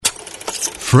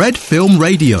Fred Film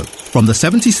Radio, from the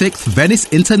 76th Venice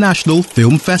International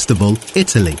Film Festival,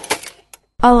 Italy.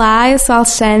 Olá, eu sou a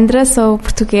Alexandra, sou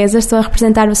portuguesa, estou a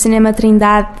representar o Cinema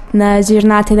Trindade na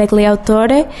Giornate degli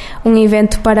Autori, um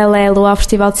evento paralelo ao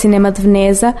Festival de Cinema de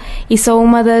Veneza, e sou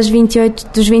uma dos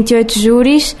 28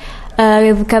 júris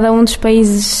de cada um dos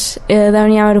países da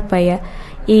União Europeia.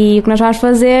 E o que nós vamos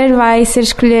fazer vai ser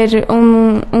escolher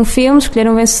um filme, escolher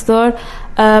um vencedor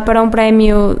para um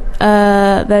prémio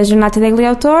da Giornate degli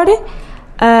Autori.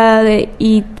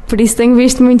 E por isso tenho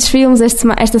visto muitos filmes.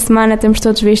 Esta semana temos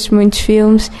todos visto muitos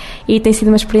filmes e tem sido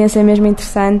uma experiência mesmo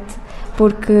interessante,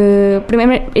 porque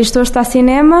primeiro eu estou a estudar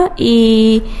cinema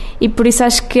e por isso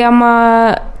acho que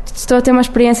estou a ter uma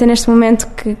experiência neste momento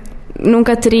que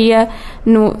nunca teria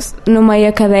no meio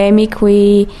académico,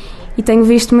 e tenho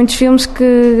visto muitos filmes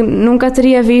que nunca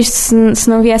teria visto se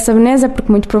não viesse a Veneza,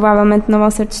 porque muito provavelmente não vão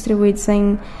ser distribuídos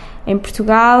em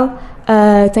Portugal.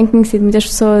 Tenho conhecido muitas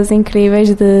pessoas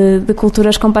incríveis de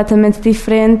culturas completamente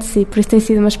diferentes, e por isso tem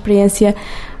sido uma experiência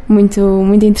muito,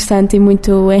 muito interessante e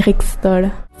muito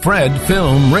enriquecedora. Fred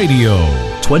Film Radio,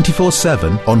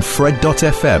 24/7 on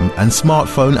Fred.fm and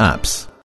smartphone apps.